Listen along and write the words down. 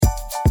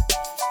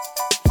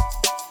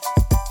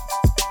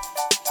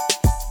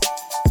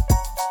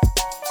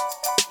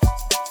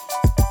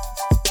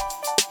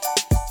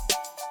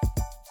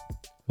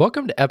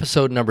Welcome to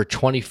episode number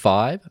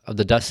 25 of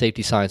the Dust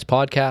Safety Science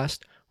Podcast.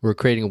 We're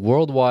creating a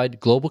worldwide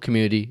global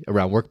community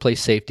around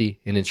workplace safety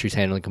and industries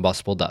handling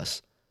combustible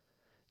dust.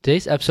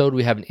 Today's episode,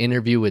 we have an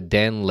interview with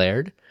Dan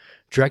Laird,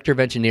 Director of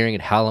Engineering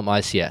at Hallam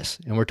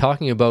ICS, and we're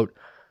talking about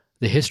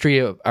the history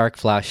of arc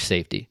flash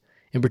safety.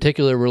 In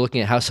particular, we're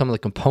looking at how some of the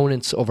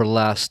components over the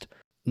last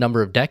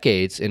number of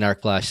decades in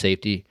arc flash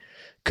safety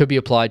could be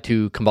applied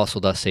to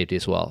combustible dust safety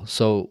as well.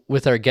 So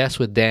with our guest,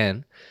 with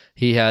Dan,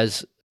 he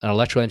has an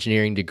electrical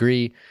engineering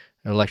degree,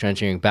 an electrical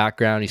engineering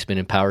background. He's been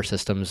in power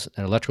systems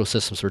and electrical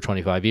systems for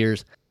 25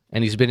 years,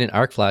 and he's been in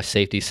arc flash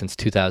safety since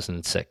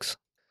 2006.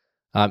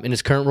 In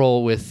his current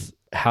role with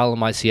Hallam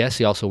ICS,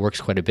 he also works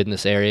quite a bit in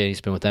this area.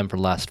 He's been with them for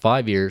the last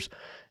 5 years.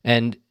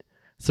 And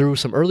through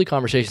some early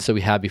conversations that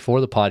we had before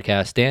the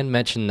podcast, Dan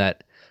mentioned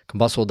that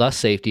combustible dust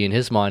safety, in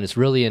his mind, is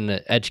really in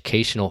the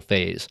educational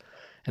phase,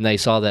 and that he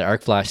saw that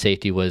arc flash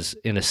safety was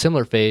in a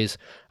similar phase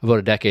about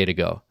a decade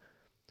ago.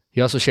 He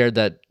also shared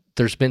that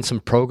there's been some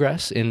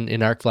progress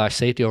in arc flash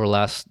safety over the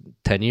last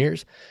 10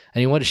 years, and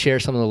he wanted to share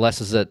some of the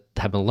lessons that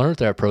have been learned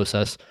through that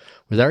process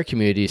with our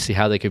community to see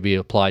how they could be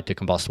applied to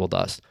combustible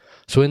dust.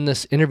 So in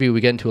this interview,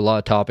 we get into a lot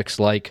of topics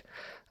like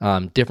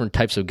different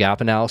types of gap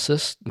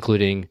analysis,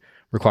 including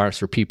requirements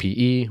for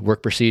PPE,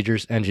 work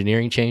procedures,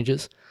 engineering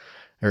changes,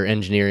 or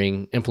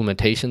engineering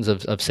implementations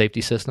of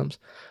safety systems.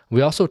 We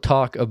also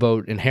talk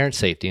about inherent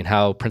safety and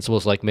how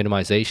principles like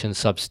minimization,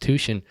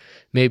 substitution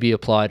may be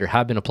applied or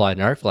have been applied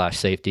in arc flash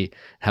safety,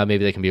 how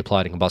maybe they can be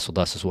applied in combustible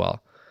dust as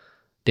well.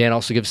 Dan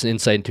also gives an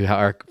insight into how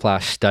arc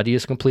flash study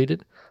is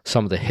completed,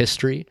 some of the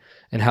history,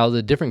 and how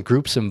the different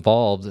groups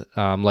involved,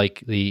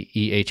 like the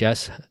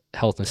EHS,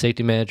 health and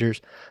safety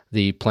managers,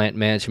 the plant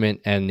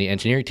management, and the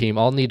engineering team,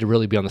 all need to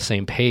really be on the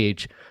same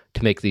page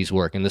to make these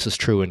work. And this is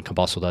true in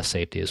combustible dust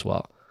safety as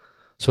well.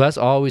 So as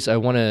always, I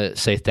want to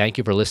say thank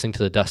you for listening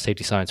to the Dust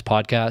Safety Science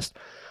Podcast.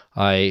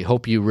 I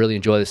hope you really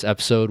enjoy this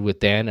episode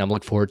with Dan. I'm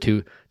looking forward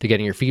to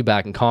getting your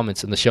feedback and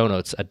comments in the show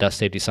notes at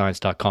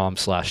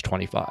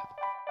dustsafetyscience.com/25.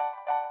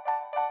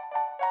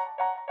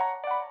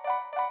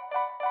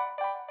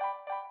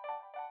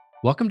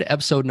 Welcome to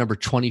episode number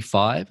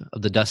 25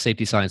 of the Dust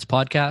Safety Science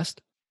Podcast.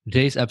 In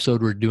today's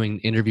episode, we're doing an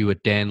interview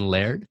with Dan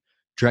Laird,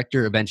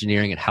 Director of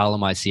Engineering at Hallam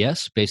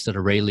ICS, based out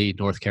of Raleigh,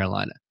 North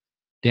Carolina.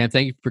 Dan,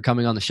 thank you for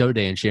coming on the show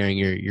today and sharing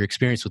your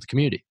experience with the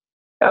community.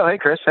 Oh, hey,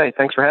 Chris. Hey,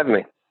 thanks for having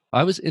me.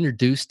 I was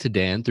introduced to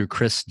Dan through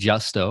Chris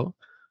Justo,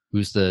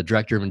 who's the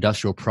Director of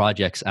Industrial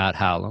Projects at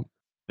Hallam.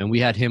 And we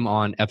had him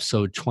on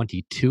episode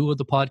 22 of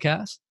the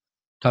podcast,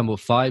 talking about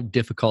 5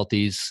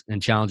 difficulties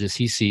and challenges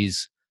he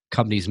sees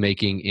companies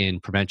making in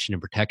prevention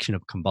and protection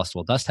of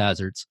combustible dust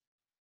hazards.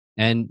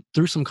 And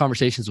through some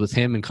conversations with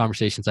him and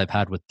conversations I've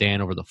had with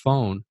Dan over the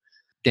phone,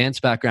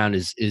 Dan's background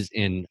is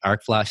in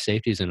arc flash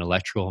safety, is in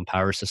electrical and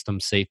power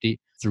systems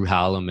safety through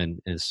Hallam and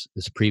his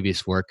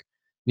previous work.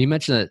 And he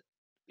mentioned that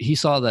he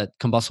saw that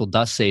combustible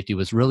dust safety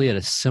was really at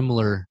a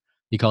similar,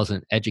 he calls it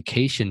an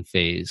education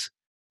phase,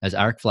 as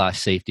arc flash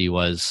safety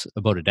was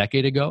about a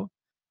decade ago.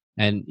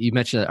 And you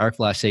mentioned that arc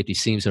flash safety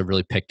seems to have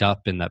really picked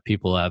up and that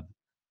people have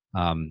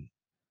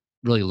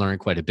really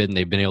learned quite a bit, and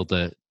they've been able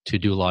to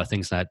do a lot of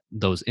things in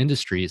those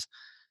industries.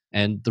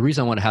 And the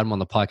reason I want to have him on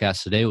the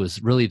podcast today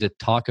was really to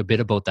talk a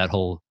bit about that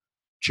whole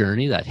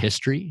journey, that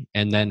history,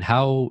 and then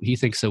how he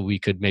thinks that we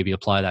could maybe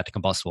apply that to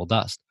combustible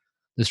dust.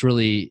 This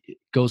really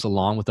goes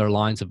along with our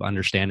lines of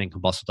understanding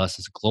combustible dust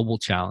as a global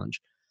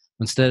challenge.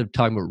 Instead of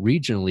talking about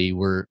regionally,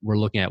 we're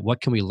looking at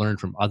what can we learn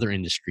from other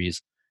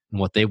industries and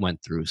what they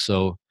went through.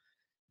 So,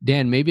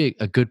 Dan, maybe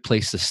a good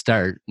place to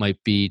start might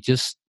be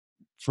just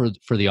for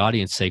the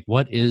audience's sake,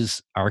 what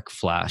is arc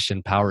flash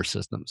and power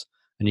systems?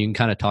 And you can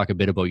kind of talk a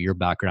bit about your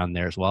background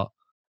there as well.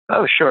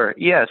 Oh, sure.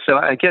 Yeah. So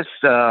I guess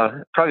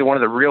probably one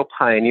of the real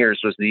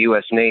pioneers was the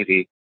U.S.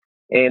 Navy,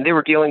 and they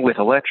were dealing with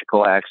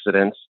electrical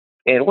accidents.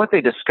 And what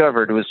they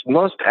discovered was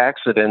most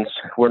accidents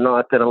were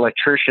not an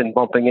electrician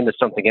bumping into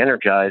something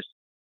energized.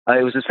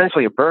 It was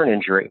essentially a burn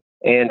injury.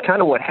 And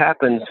kind of what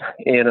happens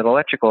in an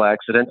electrical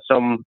accident,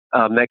 some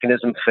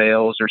mechanism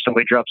fails or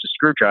somebody drops a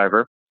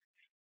screwdriver,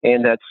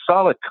 and that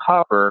solid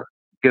copper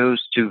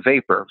goes to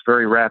vapor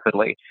very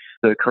rapidly.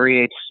 So it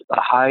creates a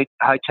high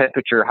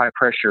temperature, high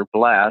pressure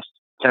blast.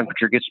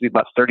 Temperature gets to be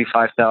about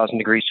 35,000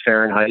 degrees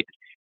Fahrenheit.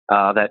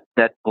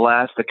 That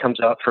blast that comes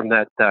out from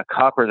that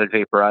copper that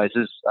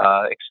vaporizes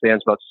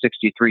expands about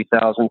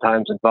 63,000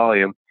 times in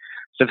volume.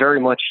 So very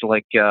much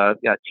like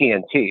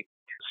TNT.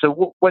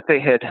 So what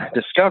they had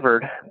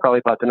discovered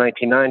probably about the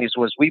 1990s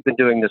was we've been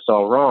doing this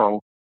all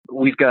wrong.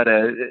 We've got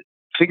to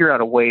figure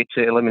out a way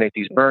to eliminate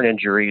these burn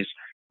injuries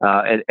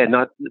and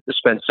not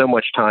spend so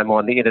much time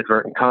on the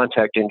inadvertent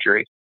contact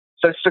injury.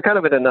 So kind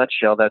of in a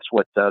nutshell, that's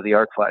what the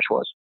arc flash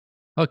was.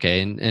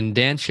 Okay, and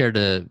Dan shared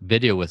a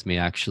video with me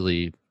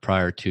actually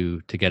prior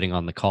to getting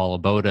on the call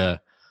about an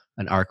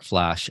arc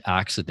flash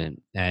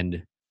accident,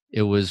 and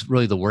it was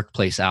really the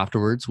workplace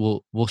afterwards.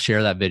 We'll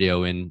share that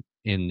video in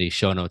the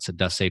show notes at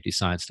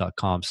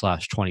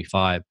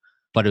dustsafetyscience.com/25.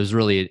 But it was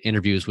really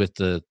interviews with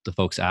the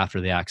folks after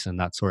the accident,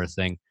 that sort of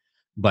thing.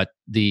 But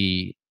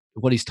the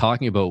what he's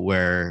talking about,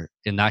 where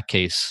in that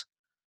case,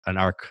 an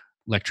arc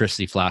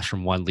electricity flash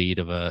from one lead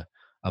of a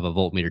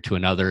voltmeter to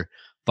another,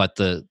 but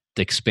the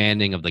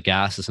expanding of the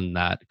gases in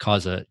that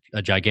cause a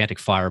gigantic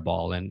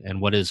fireball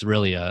and what is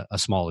really a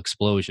small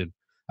explosion.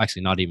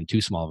 Actually, not even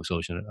too small of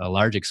explosion, a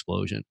large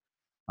explosion.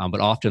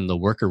 But often the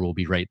worker will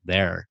be right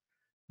there,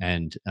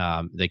 and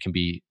they can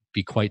be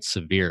quite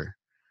severe.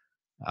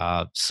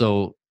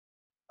 So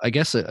I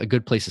guess a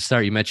good place to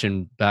start. You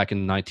mentioned back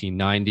in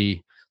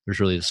 1990, there's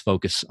really this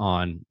focus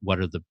on what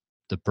are the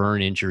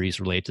burn injuries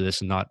related to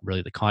this, and not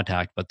really the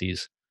contact, but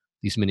these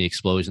mini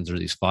explosions or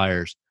these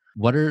fires.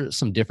 What are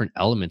some different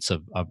elements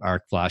of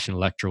arc flash and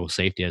electrical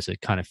safety as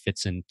it kind of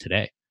fits in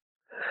today?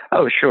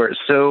 Oh, sure.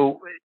 So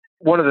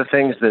one of the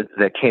things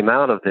that came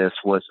out of this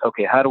was,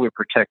 okay, how do we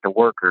protect the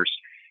workers?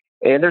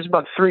 And there's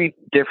about three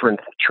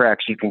different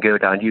tracks you can go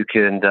down. You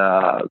can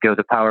go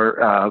the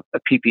power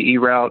PPE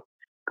route.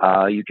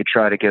 You could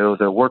try to go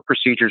the work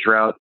procedures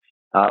route,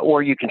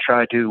 or you can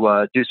try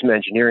to do some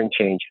engineering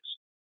changes.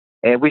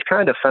 And we've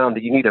kind of found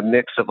that you need a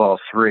mix of all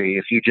three.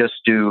 If you just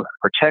do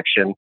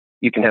protection,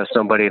 you can have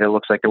somebody that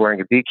looks like they're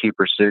wearing a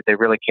beekeeper suit. They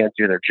really can't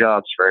do their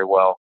jobs very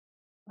well.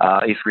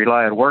 If you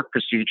rely on work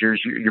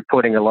procedures, you're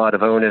putting a lot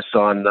of onus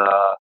on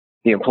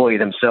the employee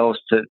themselves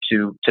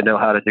to know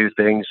how to do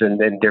things in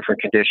different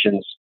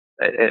conditions,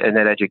 and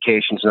that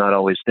education's not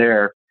always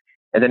there.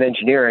 And then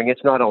engineering,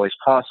 it's not always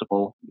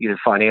possible, either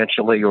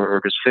financially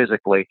or just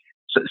physically.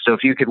 So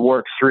if you could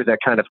work through that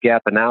kind of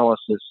gap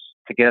analysis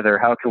together,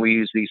 how can we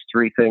use these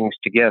three things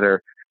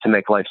together to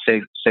make life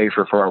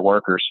safer for our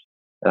workers?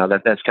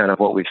 That's kind of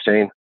what we've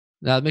seen.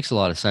 That makes a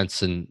lot of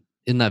sense. And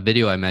in that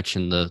video I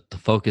mentioned, the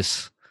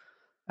focus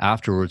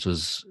afterwards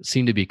was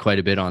seemed to be quite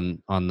a bit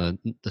on the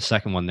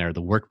second one there,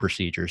 the work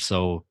procedure.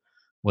 So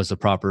was the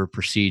proper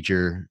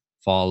procedure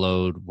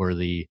followed? Were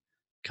the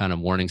kind of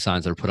warning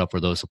signs that were put up, were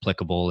those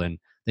applicable? And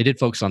they did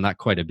focus on that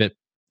quite a bit,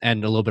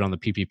 and a little bit on the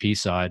PPP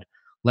side,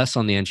 less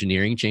on the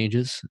engineering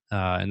changes.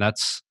 And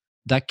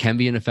that can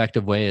be an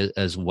effective way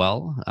as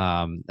well,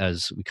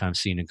 as we kind of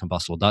seen in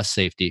combustible dust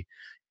safety.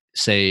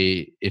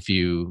 Say if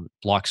you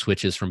block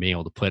switches from being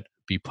able to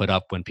be put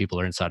up when people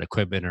are inside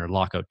equipment, or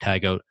lockout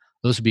tagout,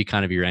 those would be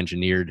kind of your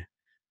engineered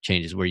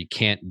changes where you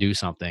can't do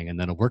something, and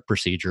then a work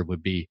procedure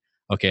would be,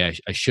 okay,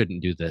 I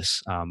shouldn't do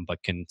this,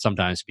 but can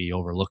sometimes be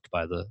overlooked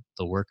by the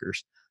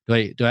workers. Do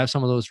I have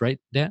some of those right,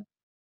 Dan?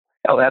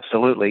 Oh,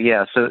 absolutely.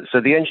 Yeah.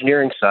 So the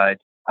engineering side,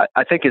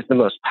 I think, is the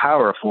most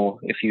powerful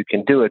if you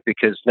can do it,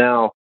 because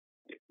now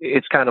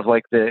it's kind of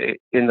like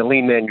in the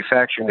lean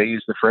manufacturing, they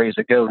use the phrase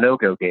a go, no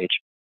go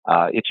gauge.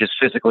 It's just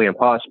physically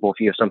impossible if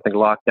you have something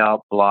locked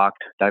out,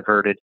 blocked,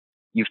 diverted.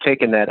 You've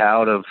taken that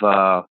out of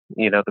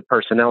the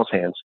personnel's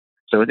hands.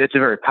 So it's a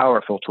very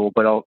powerful tool,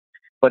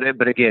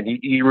 but again,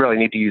 you really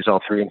need to use all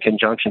three in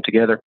conjunction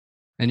together.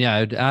 And yeah,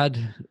 I'd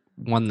add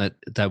one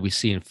that we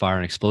see in fire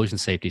and explosion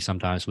safety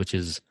sometimes, which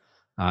is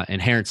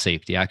inherent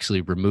safety,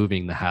 actually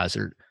removing the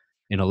hazard.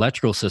 In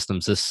electrical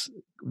systems, this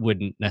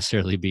wouldn't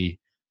necessarily be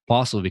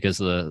possible because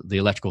the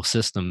electrical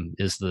system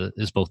is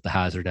both the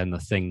hazard and the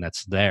thing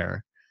that's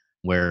there.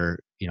 Where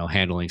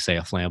handling, say,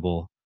 a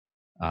flammable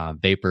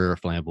vapor or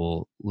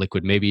flammable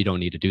liquid, maybe you don't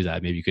need to do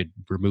that. Maybe you could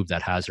remove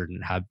that hazard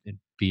and have it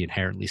be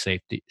inherently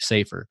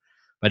safer.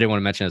 But I didn't want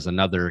to mention as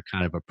another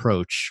kind of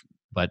approach,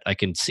 but I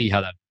can see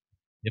how that's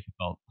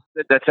difficult.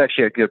 That's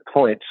actually a good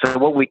point. So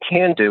what we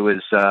can do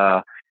is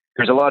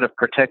there's a lot of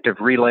protective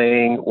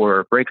relaying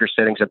or breaker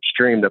settings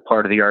upstream that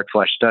part of the arc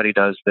flash study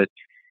does, that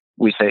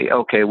we say,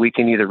 okay, we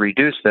can either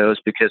reduce those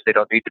because they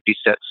don't need to be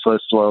set so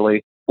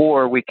slowly,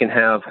 or we can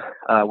have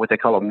what they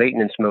call a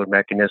maintenance mode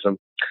mechanism,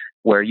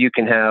 where you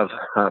can have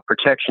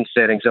protection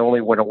settings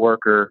only when a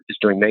worker is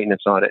doing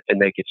maintenance on it and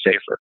make it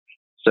safer.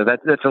 So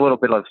that's a little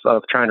bit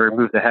of trying to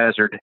remove the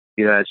hazard.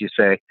 As you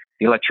say,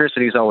 the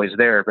electricity is always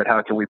there, but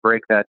how can we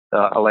break that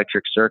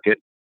electric circuit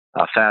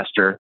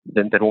faster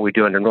than what we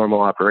do under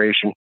normal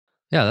operation?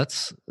 Yeah,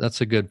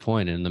 that's a good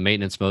point. And the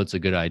maintenance mode's a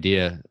good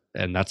idea,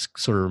 and that's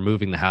sort of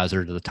removing the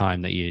hazard at the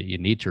time that you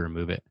need to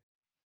remove it.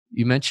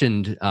 You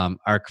mentioned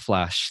arc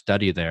flash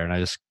study there, and I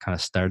just kind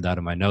of starred that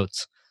in my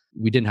notes.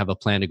 We didn't have a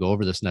plan to go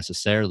over this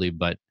necessarily,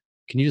 but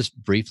can you just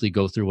briefly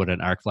go through what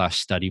an arc flash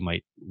study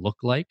might look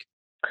like?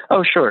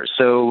 Oh, sure.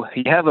 So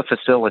you have a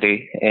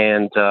facility,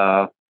 and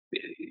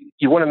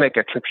you want to make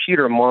a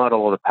computer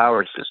model of the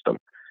power system.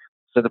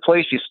 So the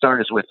place you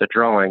start is with the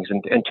drawings,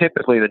 and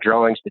typically the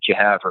drawings that you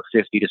have are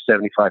 50 to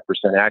 75%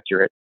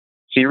 accurate.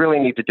 So you really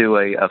need to do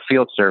a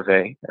field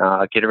survey,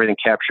 get everything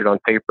captured on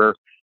paper,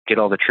 get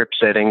all the trip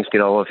settings,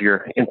 get all of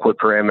your input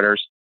parameters,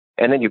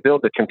 and then you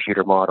build the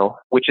computer model,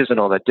 which isn't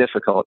all that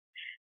difficult.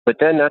 But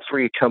then that's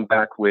where you come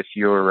back with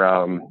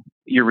your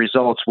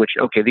results, which,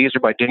 okay, these are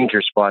my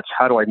danger spots.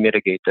 How do I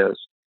mitigate those?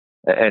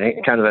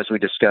 And kind of as we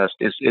discussed,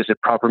 is it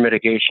proper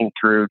mitigation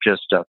through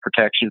just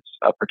protections,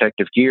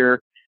 protective gear?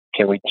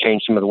 Can we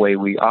change some of the way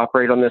we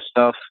operate on this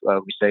stuff?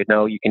 We say,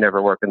 no, you can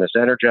never work on this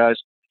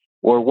energized.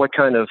 Or what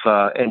kind of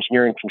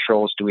engineering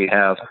controls do we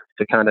have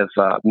to kind of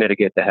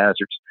mitigate the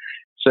hazards?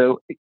 So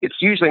it's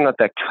usually not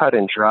that cut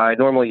and dry.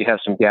 Normally you have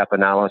some gap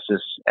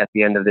analysis at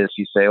the end of this.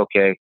 You say,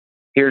 okay,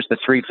 here's the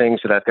three things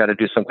that I've got to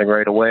do something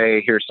right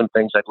away. Here's some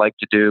things I'd like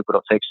to do, but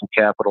it'll take some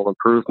capital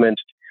improvement.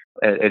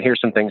 And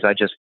here's some things I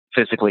just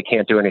physically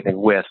can't do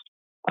anything with.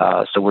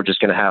 So we're just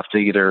going to have to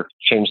either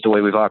change the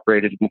way we've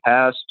operated in the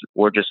past,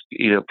 or just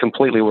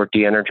completely work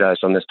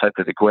de-energized on this type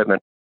of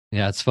equipment.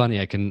 Yeah, it's funny.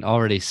 I can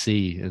already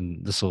see,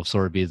 and this will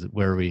sort of be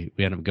where we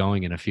end up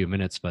going in a few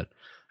minutes, but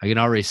I can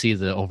already see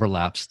the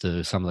overlaps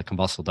to some of the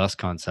combustible dust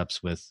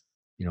concepts with,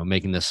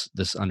 making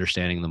this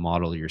understanding of the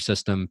model of your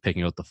system,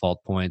 picking out the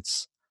fault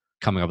points,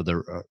 coming up with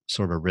a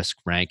sort of a risk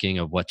ranking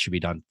of what should be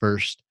done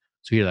first.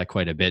 So we hear that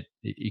quite a bit.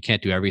 You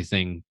can't do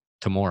everything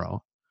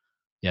tomorrow.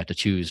 You have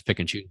to pick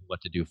and choose what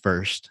to do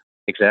first.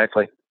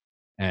 Exactly.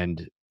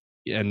 And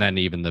then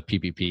even the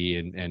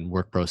PPP and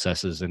work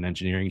processes and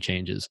engineering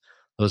changes.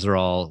 Those are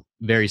all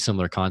very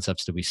similar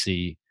concepts that we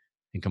see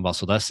in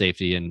combustible dust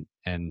safety,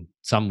 and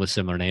some with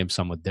similar names,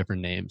 some with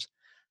different names.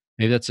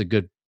 Maybe that's a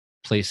good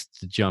place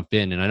to jump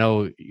in. And I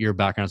know your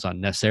background's not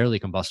necessarily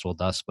combustible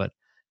dust, but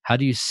how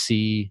do you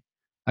see,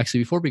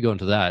 actually, before we go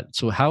into that,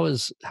 so how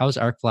has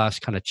Arc Flash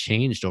kind of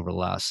changed over the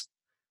last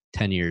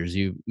 10 years?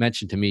 You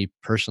mentioned to me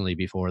personally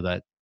before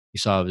that you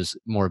saw it was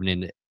more of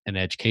an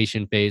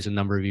education phase a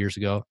number of years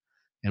ago,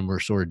 and we're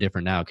sort of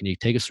different now. Can you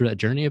take us through that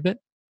journey a bit?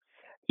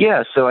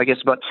 Yeah, so I guess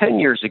about 10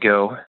 years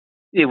ago,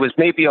 it was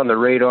maybe on the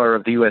radar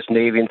of the U.S.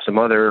 Navy and some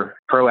other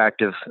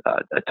proactive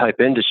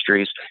type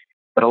industries,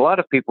 but a lot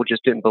of people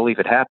just didn't believe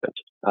it happened.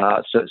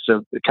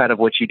 So kind of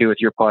what you do with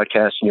your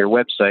podcast and your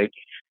website,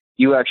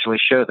 you actually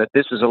show that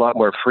this is a lot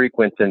more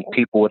frequent than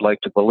people would like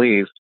to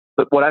believe.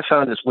 But what I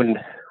found is when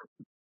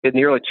in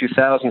the early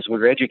 2000s, we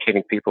were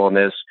educating people on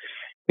this,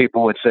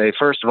 people would say,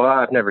 first of all,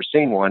 I've never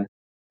seen one.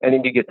 And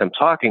then you get them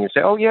talking and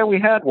say, oh, yeah, we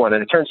had one.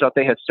 And it turns out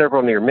they had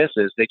several near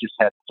misses. They just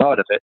hadn't thought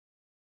of it.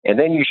 And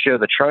then you show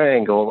the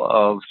triangle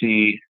of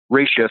the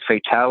ratio of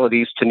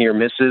fatalities to near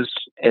misses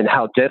and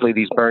how deadly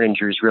these burn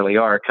injuries really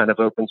are. It kind of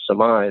opens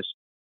some eyes.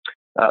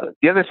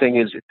 The other thing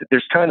is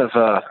there's kind of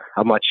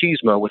a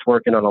machismo with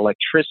working on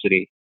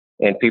electricity.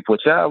 And people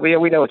would say, oh, yeah,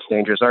 we know it's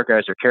dangerous. Our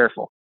guys are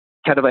careful.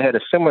 Kind of I had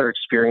a similar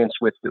experience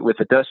with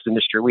the dust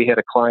industry. We had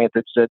a client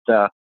that said,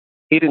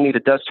 he didn't need a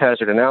dust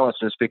hazard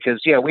analysis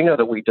because, yeah, we know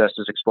that weed dust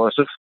is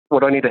explosive.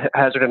 What do I need a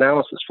hazard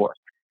analysis for?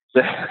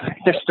 So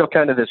there's still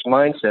kind of this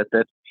mindset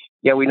that,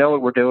 yeah, we know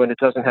what we're doing. It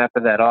doesn't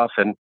happen that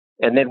often.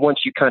 And then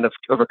once you kind of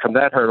overcome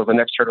that hurdle, the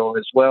next hurdle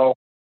is, well,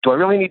 do I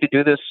really need to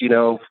do this?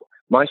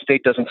 My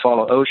state doesn't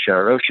follow OSHA,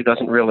 or OSHA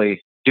doesn't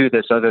really do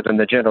this other than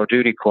the general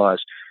duty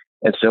clause.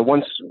 And so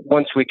once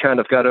we kind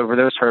of got over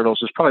those hurdles,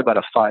 it was probably about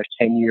a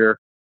 5-10 year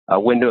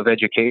window of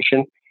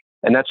education.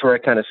 And that's where I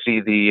kind of see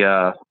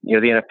the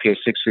NFPA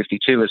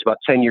 652 is about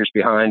 10 years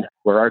behind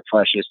where Arc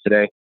Flash is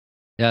today.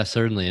 Yeah,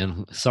 certainly.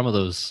 And some of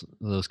those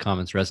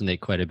comments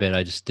resonate quite a bit.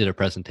 I just did a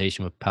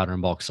presentation with powder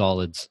and bulk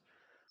solids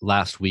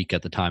last week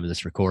at the time of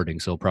this recording.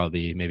 So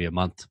probably maybe a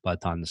month by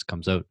the time this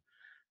comes out.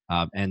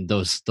 And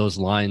those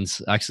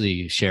lines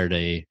actually shared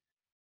a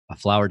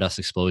flower dust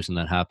explosion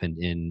that happened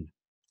in,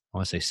 I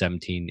want to say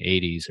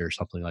 1780s or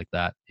something like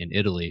that in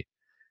Italy.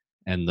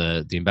 And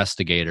the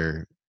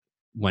investigator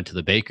went to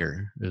the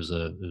baker. It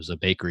was a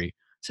bakery.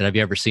 Said, "Have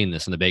you ever seen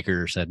this?" And the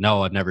baker said,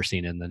 "No, I've never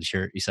seen it." And then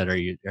he said, "Are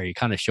you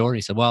kind of sure?" And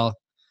he said, "Well,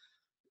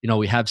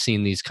 we have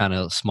seen these kind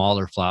of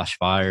smaller flash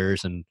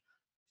fires and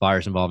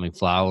fires involving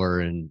flour,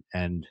 and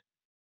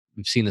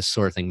we've seen this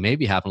sort of thing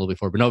maybe happen a little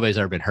before, but nobody's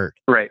ever been hurt."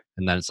 Right.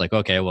 And then it's like,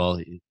 okay,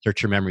 well,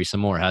 search your memory some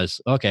more.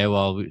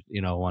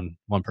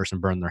 One person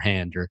burned their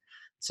hand, or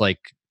it's like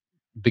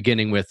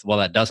beginning with, well,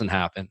 that doesn't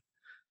happen.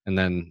 And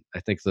then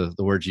I think the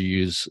words you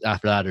use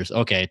after that is,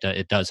 okay,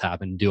 it does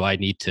happen. Do I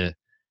need to,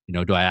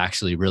 do I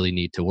actually really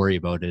need to worry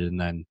about it?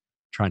 And then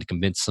trying to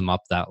convince them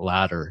up that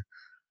ladder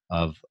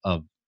of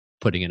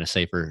putting in a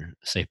safer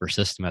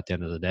system at the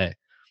end of the day.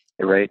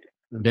 Right.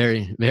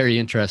 Very, very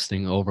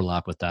interesting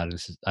overlap with that.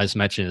 As I just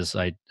mentioned, is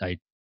I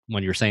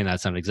when you were saying that, it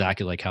sounded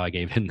exactly like how I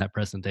gave it in that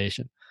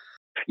presentation.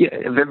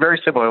 Yeah,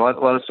 very similar. A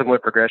lot of similar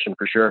progression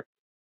for sure.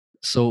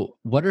 So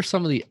what are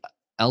some of the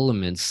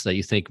elements that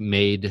you think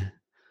made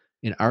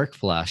Arc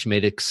Flash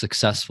made it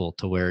successful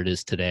to where it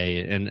is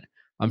today? And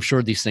I'm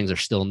sure these things are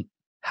still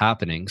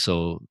happening.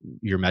 So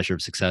your measure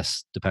of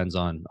success depends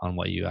on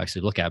what you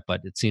actually look at,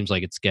 but it seems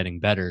like it's getting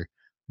better.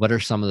 What are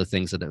some of the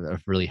things that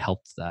have really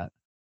helped that?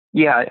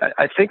 Yeah,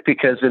 I think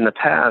because in the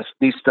past,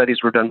 these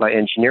studies were done by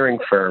engineering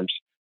firms.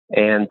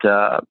 And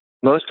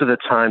most of the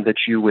time that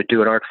you would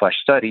do an Arc Flash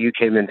study, you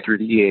came in through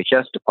the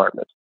EHS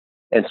department.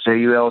 And so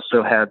you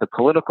also had the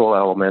political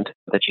element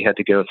that you had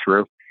to go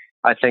through.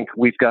 I think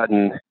we've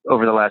gotten,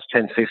 over the last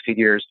 10, 15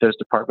 years, those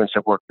departments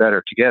have worked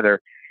better together.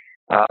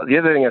 The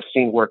other thing I've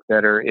seen work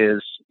better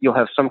is you'll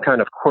have some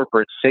kind of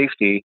corporate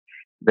safety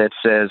that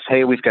says,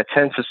 hey, we've got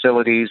 10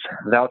 facilities,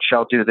 thou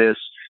shalt do this,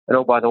 and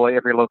oh, by the way,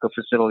 every local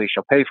facility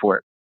shall pay for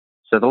it.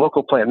 So the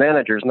local plant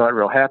manager is not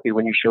real happy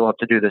when you show up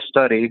to do this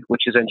study,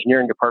 which his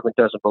engineering department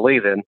doesn't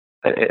believe in,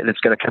 and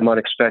it's going to come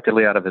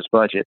unexpectedly out of his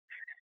budget.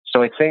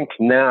 So I think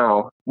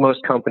now most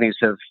companies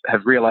have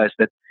realized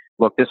that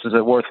look, this is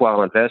a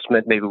worthwhile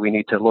investment. Maybe we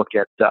need to look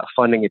at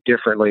funding it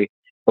differently.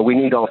 But we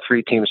need all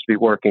three teams to be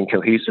working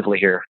cohesively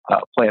here: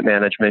 plant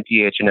management,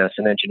 EH&S,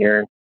 and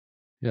engineering.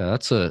 Yeah,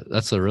 that's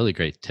a really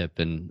great tip.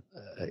 And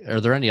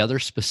are there any other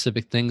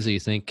specific things that you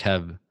think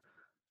have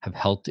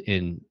helped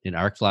in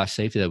arc flash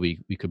safety that we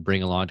could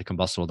bring along to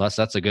combustible dust?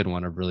 That's a good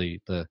one. Of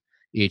really the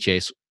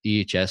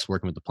EHS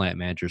working with the plant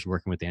managers,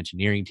 working with the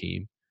engineering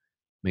team,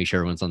 make sure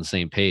everyone's on the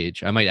same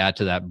page. I might add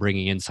to that,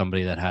 bringing in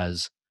somebody that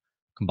has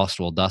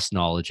combustible dust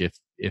knowledge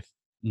if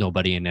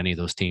nobody in any of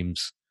those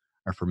teams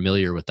are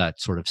familiar with that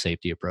sort of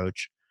safety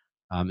approach.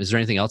 Is there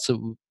anything else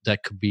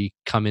that could be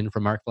come in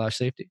from arc flash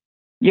safety?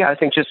 Yeah, I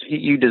think just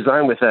you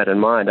design with that in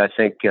mind. I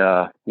think,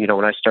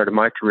 when I started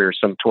my career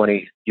some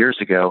 20 years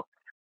ago,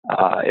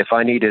 if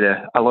I needed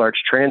a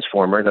large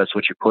transformer, that's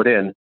what you put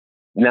in.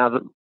 Now,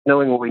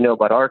 knowing what we know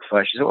about arc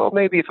flash, you say, well,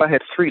 maybe if I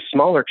had three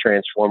smaller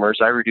transformers,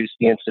 I reduce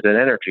the incident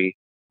energy.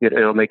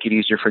 It'll make it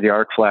easier for the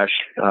arc flash,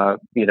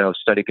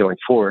 study going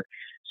forward.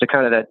 So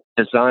kind of that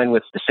design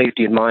with the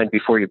safety in mind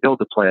before you build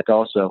the plant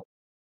also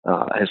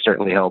has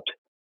certainly helped.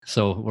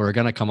 So we're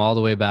going to come all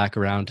the way back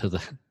around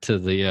to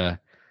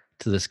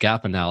this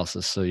gap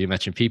analysis. So you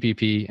mentioned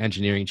PPP,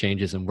 engineering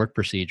changes, and work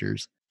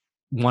procedures.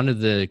 One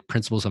of the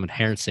principles of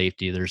inherent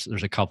safety, there's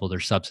a couple.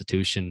 There's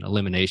substitution,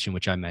 elimination,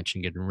 which I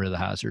mentioned, getting rid of the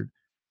hazard.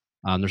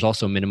 There's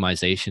also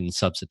minimization and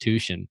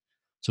substitution.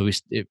 So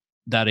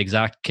that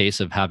exact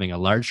case of having a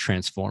large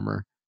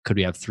transformer, could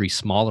we have three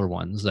smaller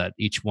ones that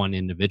each one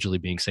individually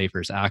being safer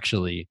is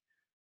actually,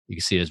 you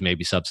can see it as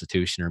maybe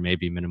substitution or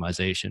maybe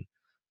minimization.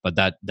 But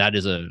that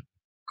is a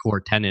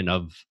core tenet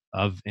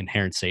of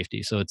inherent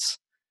safety. So it's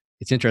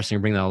interesting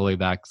to bring that all the way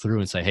back through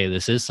and say, hey,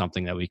 this is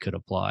something that we could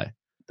apply.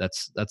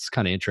 That's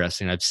kind of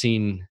interesting.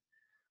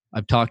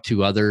 I've talked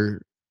to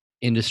other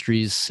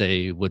industries,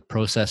 say wood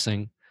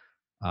processing,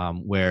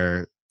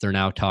 where they're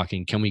now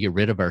talking, can we get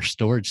rid of our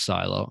storage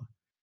silo?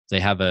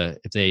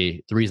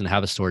 The reason they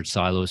have a storage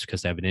silo is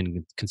because they have an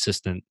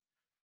inconsistent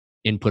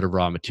input of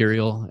raw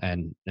material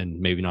and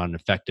maybe not an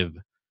effective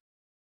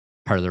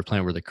part of their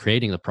plant where they're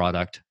creating the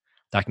product.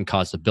 That can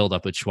cause the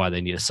buildup, which is why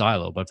they need a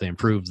silo. But if they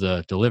improve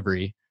the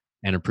delivery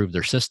and improve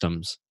their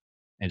systems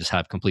and just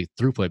have complete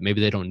throughput,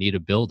 maybe they don't need to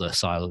build a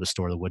silo to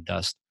store the wood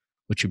dust,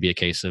 which would be a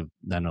case of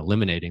then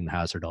eliminating the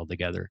hazard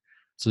altogether.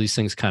 So these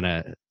things kind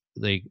of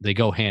they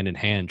go hand in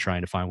hand,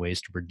 trying to find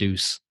ways to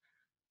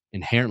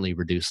inherently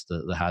reduce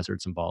the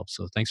hazards involved.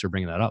 So thanks for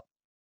bringing that up.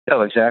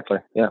 Oh, exactly.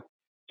 Yeah.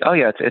 Oh,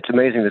 yeah. It's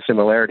amazing the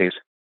similarities.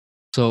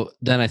 So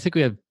then I think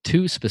we have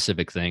two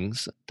specific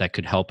things that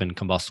could help in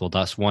combustible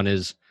dust. One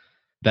is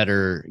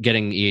better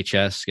getting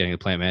EHS, getting the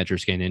plant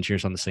managers, getting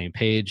engineers on the same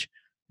page,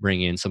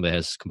 bringing in somebody that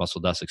has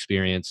combustible dust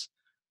experience.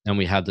 Then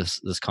we have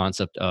this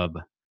concept of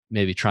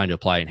maybe trying to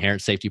apply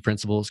inherent safety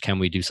principles. Can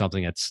we do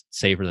something that's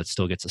safer that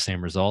still gets the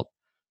same result?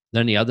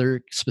 Then any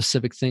other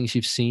specific things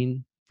you've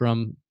seen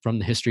from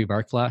the history of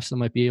arc flash that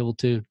might be able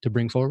to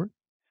bring forward?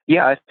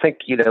 Yeah, I think,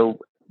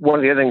 one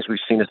of the other things we've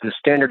seen is the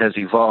standard has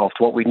evolved.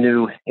 What we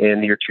knew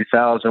in the year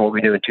 2000, what we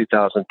knew in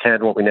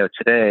 2010, what we know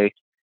today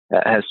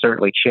has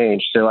certainly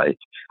changed. So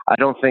I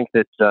don't think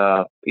that,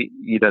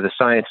 the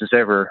science is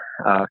ever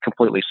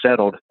completely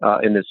settled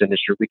in this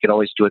industry. We can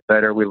always do it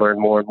better. We learn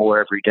more and more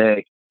every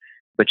day.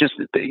 But just,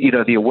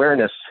 the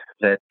awareness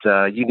that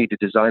you need to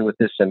design with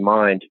this in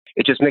mind,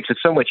 it just makes it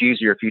so much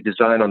easier if you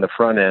design on the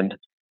front end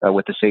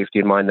with the safety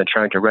in mind than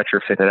trying to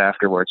retrofit it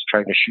afterwards.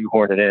 Trying to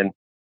shoehorn it in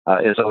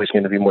is always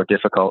going to be more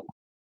difficult.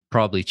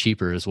 Probably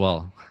cheaper as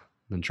well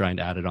than trying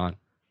to add it on.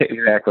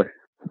 Exactly.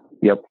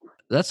 Yep.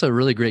 That's a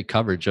really great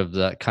coverage of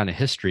that kind of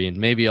history. And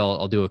maybe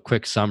I'll do a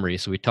quick summary.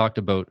 So we talked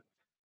about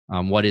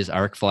what is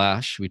arc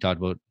flash. We talked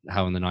about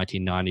how in the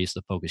 1990s,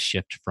 the focus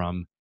shifted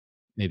from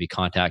maybe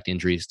contact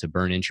injuries to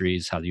burn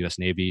injuries, how the U.S.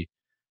 Navy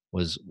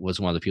was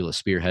one of the people that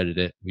spearheaded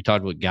it. We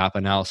talked about gap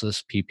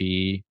analysis,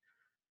 PPE,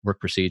 work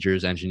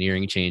procedures,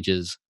 engineering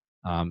changes,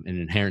 and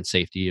inherent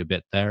safety a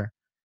bit there.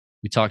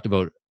 We talked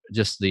about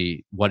just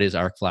what is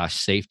arc flash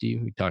safety.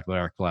 We talked about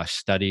arc flash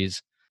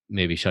studies,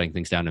 maybe shutting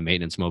things down to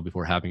maintenance mode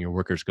before having your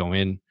workers go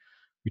in.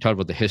 We talked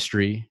about the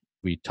history.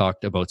 We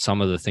talked about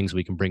some of the things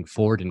we can bring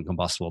forward in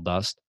combustible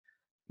dust,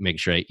 make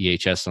sure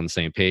EHS on the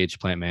same page,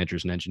 plant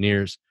managers and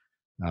engineers,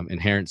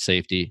 inherent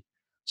safety.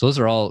 So those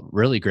are all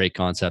really great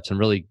concepts and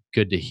really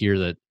good to hear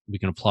that we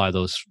can apply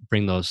those,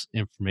 bring those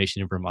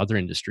information in from other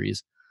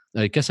industries.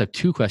 I guess I have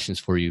two questions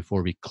for you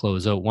before we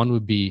close out. One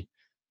would be,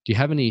 do you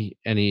have any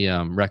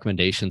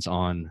recommendations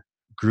on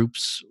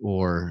groups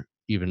or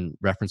even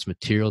reference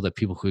material that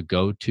people could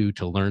go to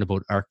learn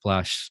about arc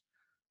flash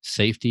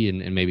safety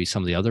and maybe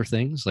some of the other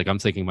things? Like I'm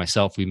thinking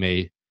myself, we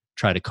may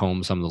try to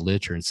comb some of the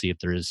literature and see if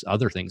there is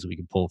other things we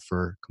can pull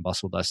for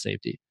combustible dust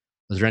safety.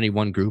 Is there any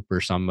one group or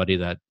somebody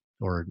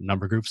or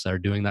number of groups that are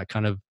doing that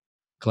kind of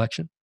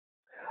collection?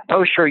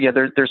 Oh, sure. Yeah,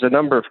 there's a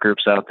number of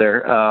groups out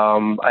there.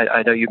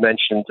 I know you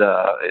mentioned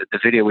the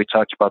video we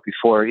talked about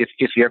before. If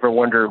you ever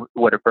wonder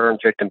what a burn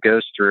victim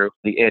goes through,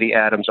 the Eddie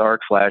Adams arc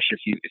flash,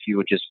 if you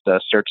would just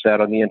search that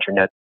on the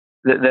internet,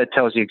 that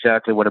tells you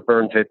exactly what a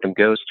burn victim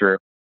goes through.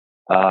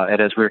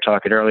 And as we were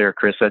talking earlier,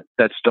 Chris,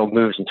 that still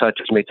moves and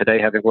touches me today,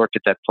 having worked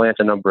at that plant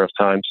a number of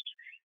times.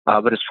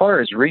 But as far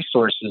as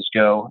resources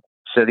go,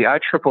 so the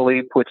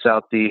IEEE puts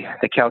out the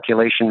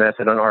calculation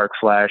method on Arc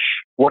Flash.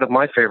 One of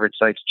my favorite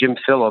sites, Jim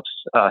Phillips,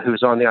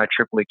 who's on the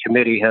IEEE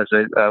committee, has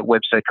a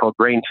website called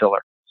Brain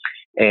Filler.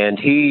 And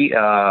he,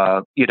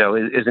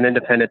 is an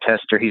independent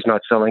tester. He's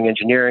not selling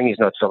engineering. He's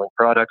not selling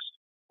products.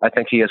 I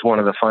think he has one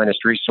of the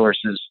finest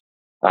resources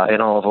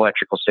in all of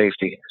electrical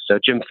safety. So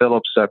Jim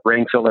Phillips,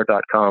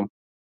 brainfiller.com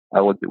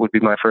would be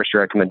my first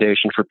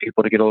recommendation for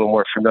people to get a little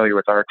more familiar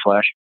with Arc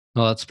Flash.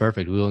 Oh, that's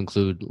perfect. We'll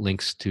include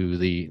links to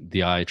the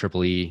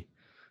IEEE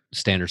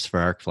standards for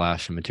Arc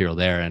Flash and material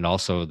there. And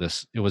also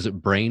was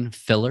it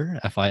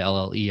Brainfiller,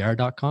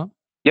 FILLER.com?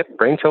 Yep,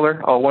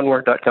 Brainfiller, all one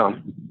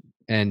word.com.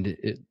 And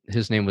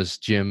his name was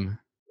Jim?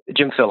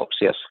 Jim Phillips,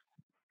 yes.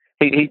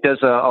 He does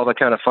all the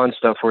kind of fun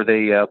stuff where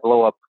they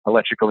blow up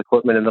electrical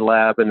equipment in the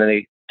lab, and then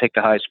they take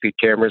the high-speed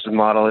cameras and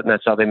model it, and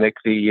that's how they make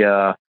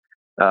the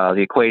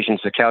equations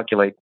to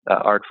calculate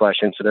Arc Flash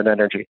incident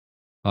energy.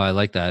 Oh, I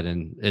like that,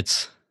 and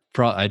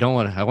I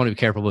want to be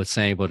careful with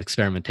saying about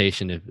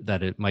experimentation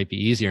that it might be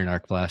easier in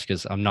Arc Flash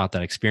because I'm not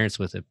that experienced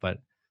with it. But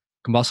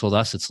combustible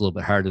dust, it's a little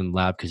bit harder in the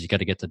lab because you got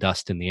to get the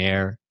dust in the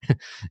air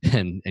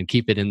and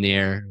keep it in the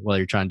air while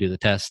you're trying to do the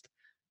test.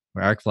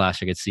 Where Arc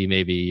Flash, I could see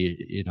maybe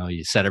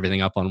you set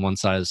everything up on one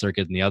side of the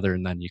circuit and the other,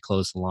 and then you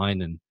close the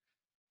line, and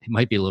it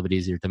might be a little bit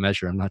easier to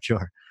measure. I'm not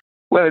sure.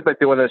 Well, it might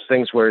be one of those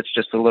things where it's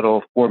just a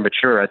little more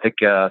mature. I think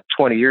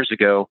 20 years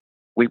ago,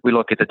 we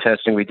look at the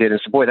testing we did and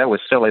said, boy, that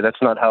was silly.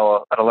 That's not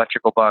how an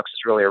electrical box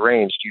is really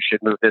arranged. You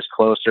should move this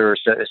closer or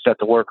set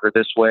the worker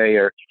this way.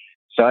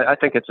 So I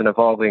think it's an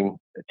evolving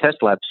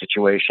test lab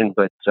situation,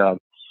 but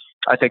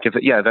I think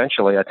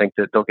eventually I think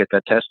that they'll get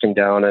that testing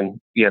down, and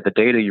the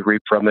data you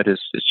reap from it is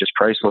just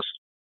priceless.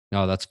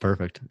 Oh, that's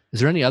perfect.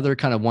 Is there any other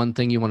kind of one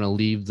thing you want to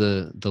leave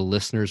the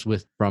listeners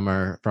with from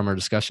our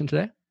discussion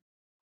today?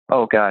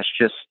 Oh gosh,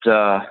 just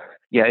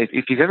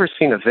if you've ever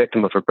seen a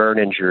victim of a burn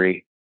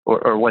injury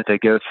or what they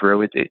go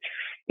through,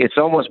 it's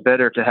almost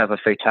better to have a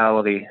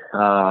fatality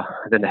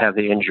than to have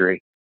the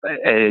injury.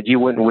 You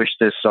wouldn't wish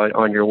this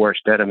on your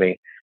worst enemy.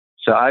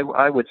 So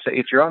I would say,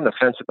 if you're on the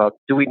fence about,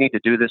 do we need to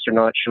do this or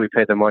not? Should we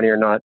pay the money or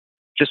not?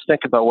 Just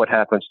think about what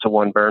happens to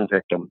one burn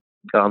victim.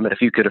 And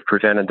if you could have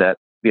prevented that,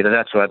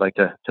 that's what I'd like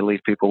to leave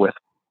people with.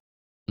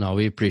 No,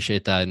 we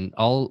appreciate that. And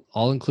I'll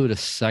include a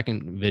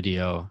second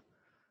video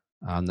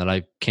that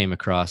I came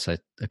across a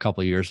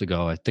couple of years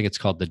ago. I think it's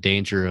called The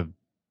Danger of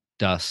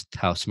Dust,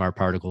 How Small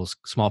Particles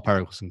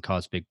Can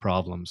Cause Big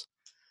Problems.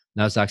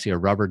 And that was actually a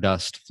rubber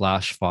dust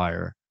flash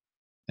fire.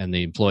 And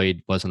the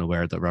employee wasn't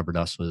aware that rubber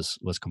dust was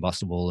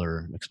combustible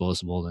or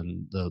explosible,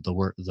 and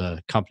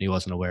the company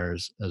wasn't aware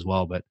as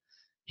well. But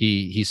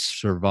he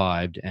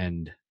survived,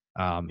 and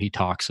he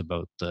talks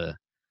about the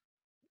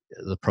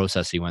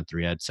process he went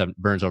through. He had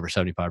burns over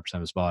 75%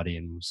 of his body,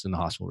 and was in the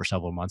hospital for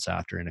several months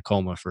after, in a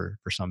coma for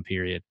some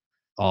period,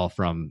 all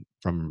from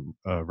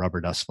a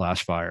rubber dust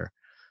flash fire.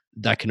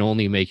 That can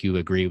only make you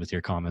agree with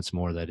your comments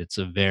more that it's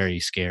a very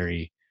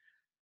scary,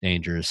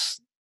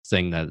 dangerous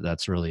thing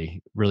that's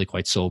really, really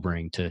quite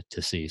sobering to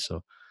see.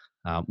 So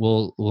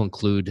we'll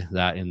include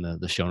that in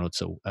the show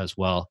notes as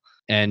well.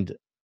 And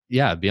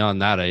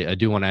beyond that, I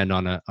do want to end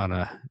on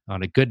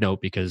a good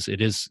note, because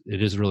it is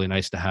really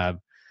nice to have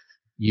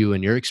you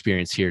and your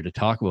experience here to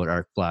talk about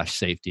Arc Flash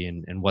safety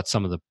and what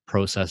some of the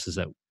processes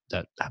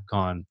that have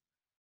gone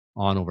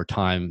on over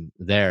time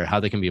there, how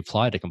they can be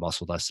applied to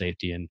combustible dust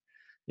safety. And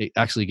it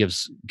actually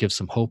gives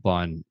some hope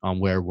on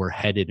where we're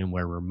headed and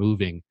where we're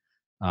moving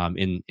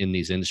in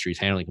these industries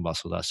handling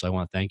combustible dust. So I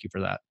want to thank you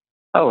for that.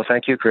 Oh,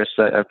 thank you, Chris.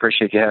 I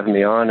appreciate you having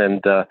me on.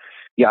 And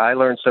I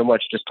learned so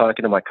much just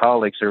talking to my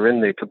colleagues who are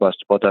in the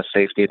combustible dust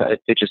safety.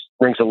 It just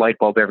rings a light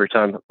bulb every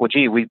time. Well,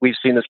 gee, we've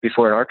seen this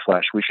before in Arc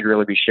Flash. We should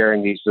really be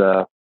sharing these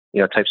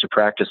types of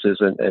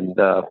practices and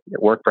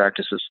work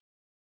practices.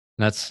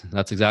 That's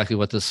exactly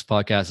what this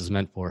podcast is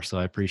meant for. So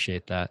I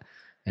appreciate that.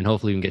 And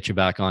hopefully we can get you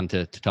back on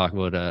to talk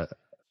about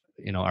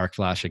Arc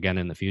Flash again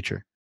in the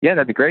future. Yeah,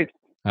 that'd be great.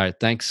 All right.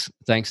 Thanks,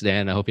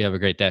 Dan. I hope you have a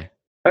great day.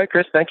 All right,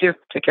 Chris. Thank you.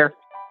 Take care.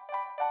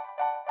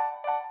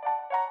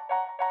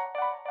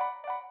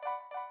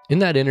 In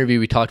that interview,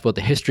 we talked about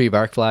the history of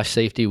Arc Flash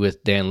safety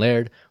with Dan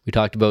Laird. We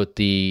talked about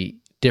the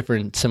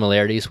different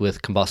similarities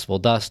with combustible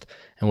dust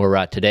and where we're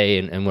at today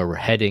and where we're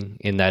heading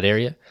in that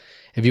area.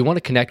 If you want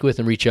to connect with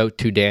and reach out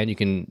to Dan, you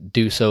can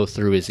do so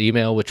through his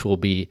email, which will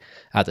be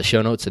at the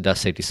show notes at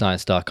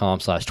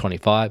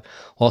dustsafetyscience.com/25. We'll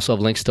also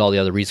have links to all the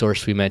other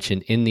resources we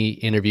mentioned in the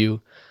interview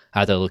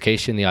at the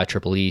location, the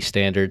IEEE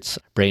standards,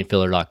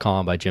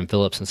 brainfiller.com by Jim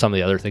Phillips, and some of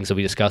the other things that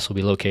we discussed will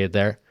be located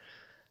there.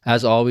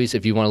 As always,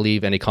 if you want to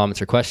leave any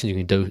comments or questions, you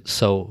can do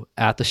so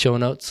at the show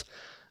notes.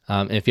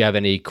 And if you have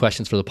any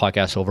questions for the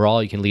podcast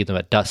overall, you can leave them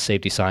at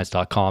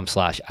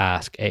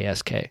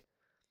dustsafetyscience.com/ask.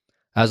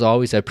 As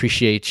always, I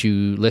appreciate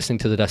you listening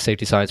to the Dust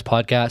Safety Science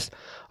podcast. I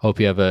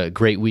hope you have a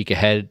great week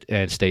ahead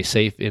and stay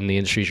safe in the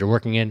industries you're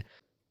working in.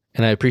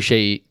 And I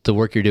appreciate the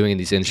work you're doing in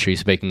these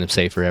industries, making them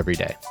safer every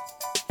day.